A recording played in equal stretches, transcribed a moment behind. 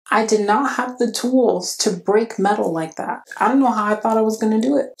I did not have the tools to break metal like that. I don't know how I thought I was going to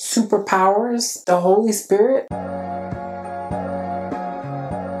do it. Superpowers, the Holy Spirit.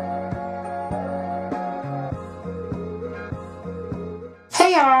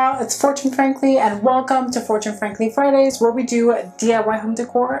 Hey y'all, it's Fortune Frankly and welcome to Fortune Frankly Fridays, where we do DIY home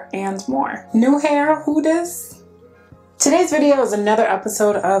decor and more. New hair, who dis? Today's video is another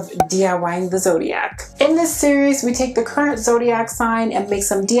episode of DIYing the Zodiac. In this series, we take the current Zodiac sign and make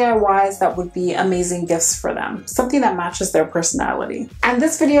some DIYs that would be amazing gifts for them. Something that matches their personality. And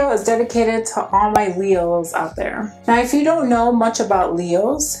this video is dedicated to all my Leos out there. Now, if you don't know much about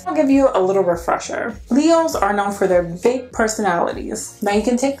Leos, I'll give you a little refresher. Leos are known for their big personalities. Now, you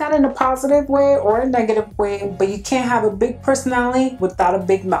can take that in a positive way or a negative way, but you can't have a big personality without a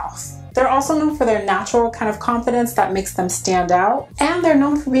big mouth. They're also known for their natural kind of confidence that makes them stand out, and they're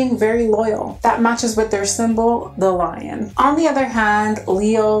known for being very loyal. That matches with their symbol, the lion. On the other hand,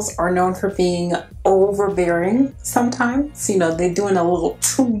 Leos are known for being overbearing sometimes. You know, they're doing a little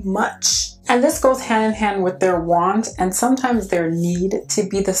too much. And this goes hand in hand with their want and sometimes their need to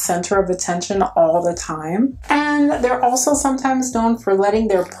be the center of attention all the time. And they're also sometimes known for letting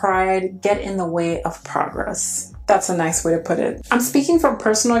their pride get in the way of progress. That's a nice way to put it. I'm speaking from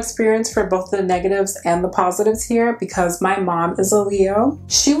personal experience for both the negatives and the positives here because my mom is a Leo.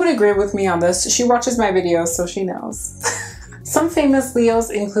 She would agree with me on this. She watches my videos, so she knows. Some famous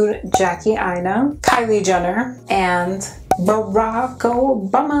Leos include Jackie Aina, Kylie Jenner, and Barack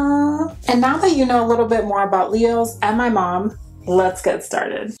Obama. And now that you know a little bit more about Leos and my mom, let's get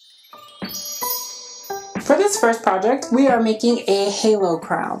started. For this first project, we are making a halo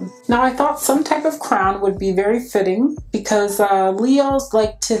crown. Now, I thought some type of crown would be very fitting because Leos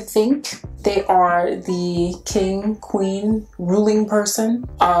like to think they are the king, queen, ruling person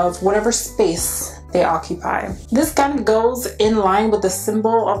of whatever space they occupy. This kind of goes in line with the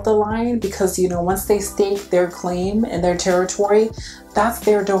symbol of the lion because, you know, once they stake their claim in their territory, that's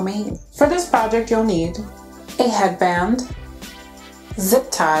their domain. For this project, you'll need a headband,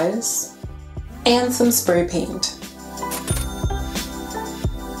 zip ties, and some spray paint.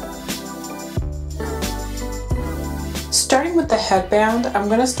 Starting with the headband, I'm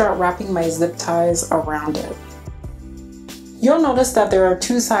going to start wrapping my zip ties around it. You'll notice that there are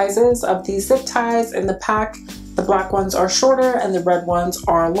two sizes of these zip ties in the pack. The black ones are shorter and the red ones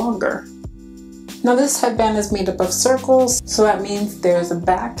are longer. Now this headband is made up of circles, so that means there's a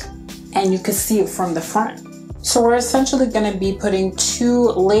back and you can see it from the front. So we're essentially going to be putting two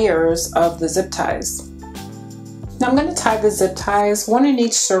layers of the zip ties. Now I'm going to tie the zip ties, one in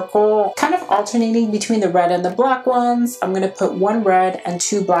each circle, kind of alternating between the red and the black ones. I'm going to put one red and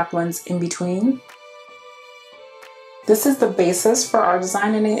two black ones in between. This is the basis for our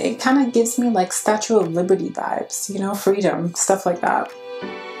design, and it kind of gives me like Statue of Liberty vibes, you know, freedom, stuff like that.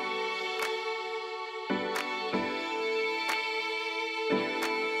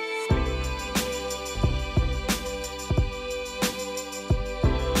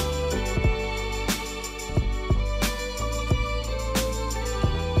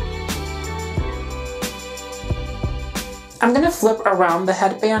 I'm going to flip around the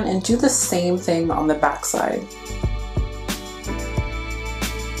headband and do the same thing on the back side.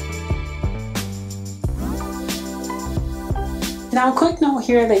 Now a quick note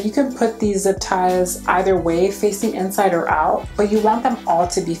here that you can put these zip ties either way, facing inside or out, but you want them all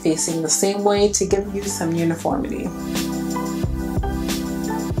to be facing the same way to give you some uniformity.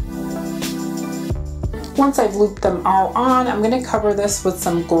 Once I've looped them all on, I'm going to cover this with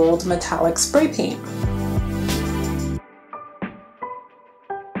some gold metallic spray paint.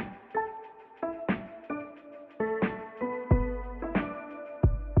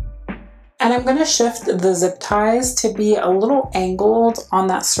 And I'm going to shift the zip ties to be a little angled on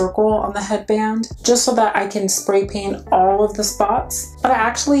that circle on the headband, just so that I can spray paint all of the spots. But I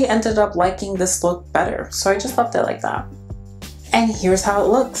actually ended up liking this look better, so I just left it like that. And here's how it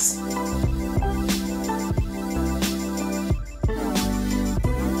looks.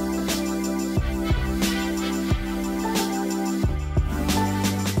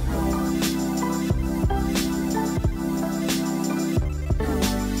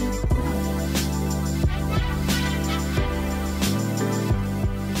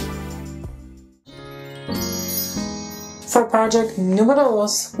 For project numero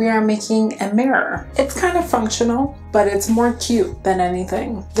dos, we are making a mirror. It's kind of functional, but it's more cute than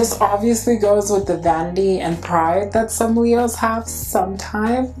anything. This obviously goes with the vanity and pride that some Leos have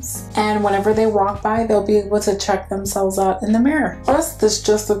sometimes. And whenever they walk by, they'll be able to check themselves out in the mirror. Plus, this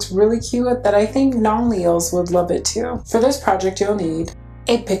just looks really cute that I think non-Leos would love it too. For this project, you'll need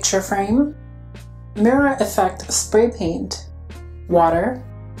a picture frame, mirror effect spray paint, water,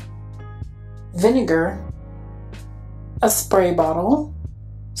 vinegar, a spray bottle,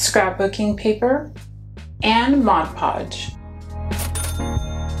 scrapbooking paper, and Mod Podge.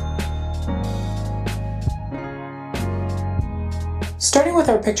 Starting with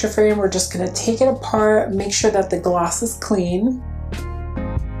our picture frame, we're just going to take it apart, make sure that the glass is clean.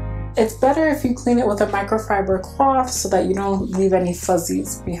 It's better if you clean it with a microfiber cloth so that you don't leave any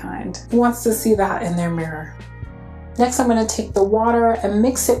fuzzies behind. Who wants to see that in their mirror? Next, I'm going to take the water and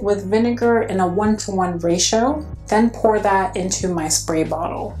mix it with vinegar in a 1-to-1 ratio, then pour that into my spray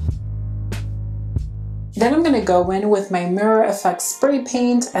bottle. Then I'm going to go in with my Mirror Effects spray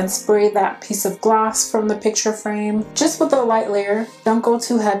paint and spray that piece of glass from the picture frame, just with a light layer. Don't go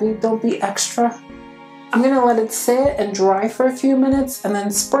too heavy, don't be extra. I'm going to let it sit and dry for a few minutes and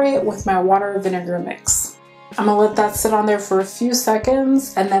then spray it with my water vinegar mix. I'm going to let that sit on there for a few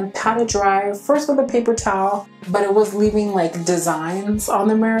seconds and then pat it dry, first with a paper towel, but it was leaving like designs on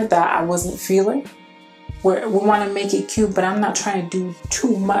the mirror that I wasn't feeling. We want to make it cute, but I'm not trying to do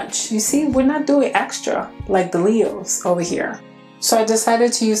too much. You see, we're not doing extra like the Leos over here. So I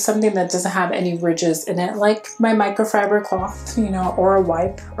decided to use something that doesn't have any ridges in it, like my microfiber cloth, you know, or a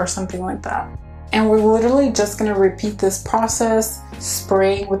wipe or something like that. And we're literally just going to repeat this process,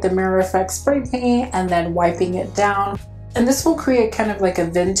 spraying with the Mirror Effects spray paint and then wiping it down. And this will create kind of like a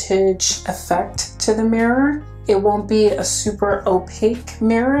vintage effect to the mirror. It won't be a super opaque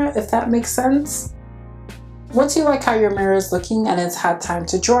mirror, if that makes sense. Once you like how your mirror is looking and it's had time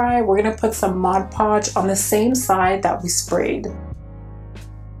to dry, we're going to put some Mod Podge on the same side that we sprayed.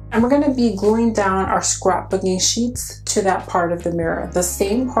 And we're going to be gluing down our scrapbooking sheets to that part of the mirror, the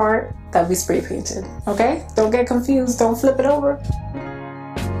same part that we spray painted. Okay? Don't get confused, don't flip it over.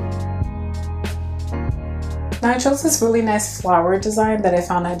 Now I chose this really nice flower design that I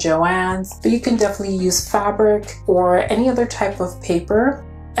found at Joann's, but you can definitely use fabric or any other type of paper.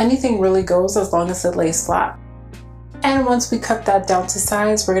 Anything really goes as long as it lays flat. And once we cut that down to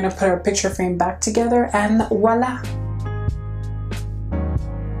size, we're going to put our picture frame back together and voila!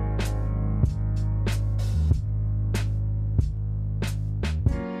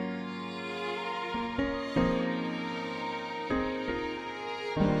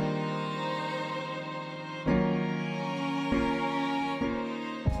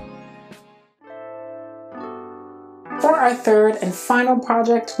 For our third and final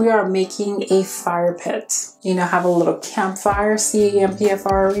project, we are making a fire pit. You know, have a little campfire,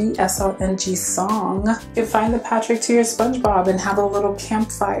 CAMPFRE song. You can find the Patrick to your SpongeBob and have a little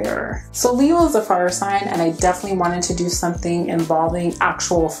campfire. So Leo is a fire sign and I definitely wanted to do something involving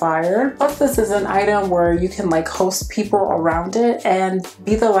actual fire. Plus this is an item where you can like host people around it and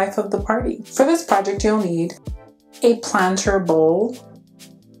be the life of the party. For this project, you'll need a planter bowl,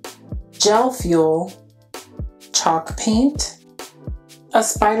 gel fuel, chalk paint, a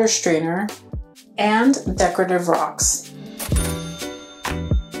spider strainer, and decorative rocks.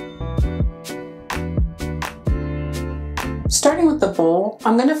 Starting with the bowl,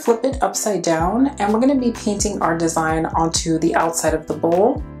 I'm going to flip it upside down and we're going to be painting our design onto the outside of the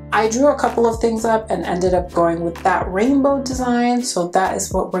bowl. I drew a couple of things up and ended up going with that rainbow design, so that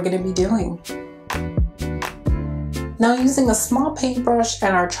is what we're going to be doing. Now using a small paintbrush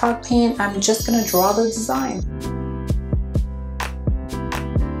and our chalk paint, I'm just going to draw the design.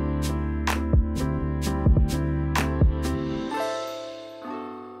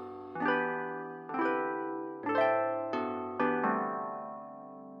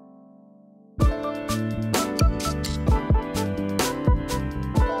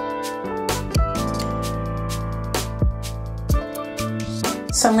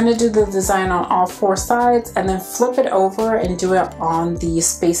 So I'm going to do the design on all four sides and then flip it over and do it on the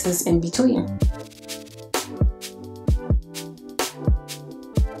spaces in between.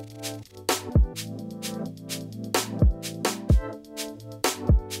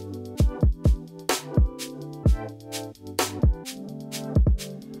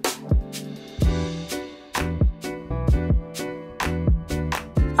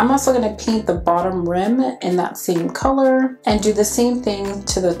 I'm also going to paint the bottom rim in that same color and do the same thing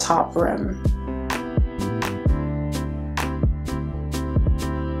to the top rim.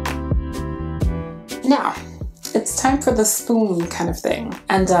 Now, it's time for the spoon kind of thing.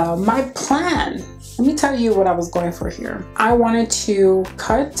 And my plan, let me tell you what I was going for here. I wanted to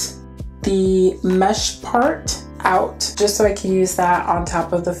cut the mesh part out just so I can use that on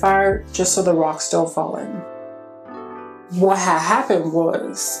top of the fire, just so the rocks don't fall in. what had happened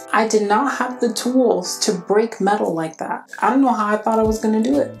was I did not have the tools to break metal like that. I don't know how I thought I was going to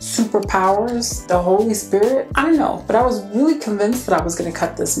do it. Superpowers, the Holy Spirit, I don't know, but I was really convinced that I was going to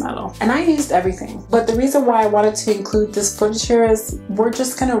cut this metal. And I used everything. But the reason why I wanted to include this footage here is we're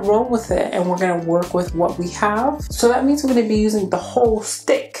just going to roll with it and we're going to work with what we have. So that means we're going to be using the whole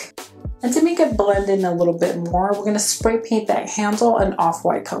stick. And to make it blend in a little bit more, we're going to spray paint that handle an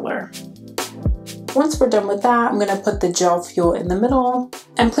off-white color. Once we're done with that, I'm going to put the gel fuel in the middle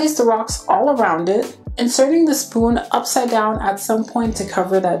and place the rocks all around it, inserting the spoon upside down at some point to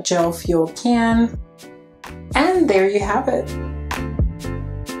cover that gel fuel can. And there you have it.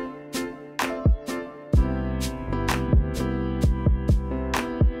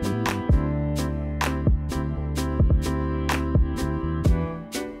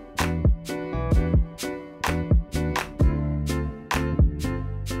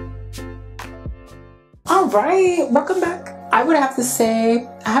 Alright, welcome back. I would have to say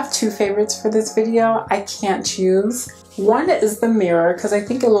I have two favorites for this video. I can't choose. One is the mirror because I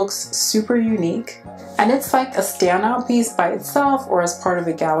think it looks super unique and it's like a standout piece by itself or as part of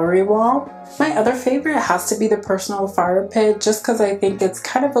a gallery wall. My other favorite has to be the personal fire pit just because I think it's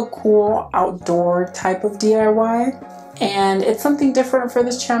kind of a cool outdoor type of DIY. And it's something different for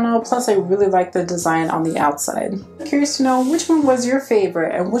this channel, plus I really like the design on the outside. I'm curious to know which one was your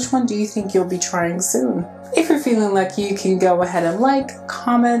favorite and which one do you think you'll be trying soon? If you're feeling lucky, you can go ahead and like,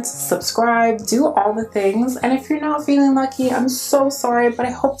 comment, subscribe, do all the things. And if you're not feeling lucky, I'm so sorry, but I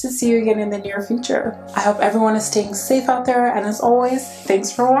hope to see you again in the near future. I hope everyone is staying safe out there, and as always,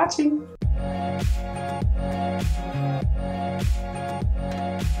 thanks for watching.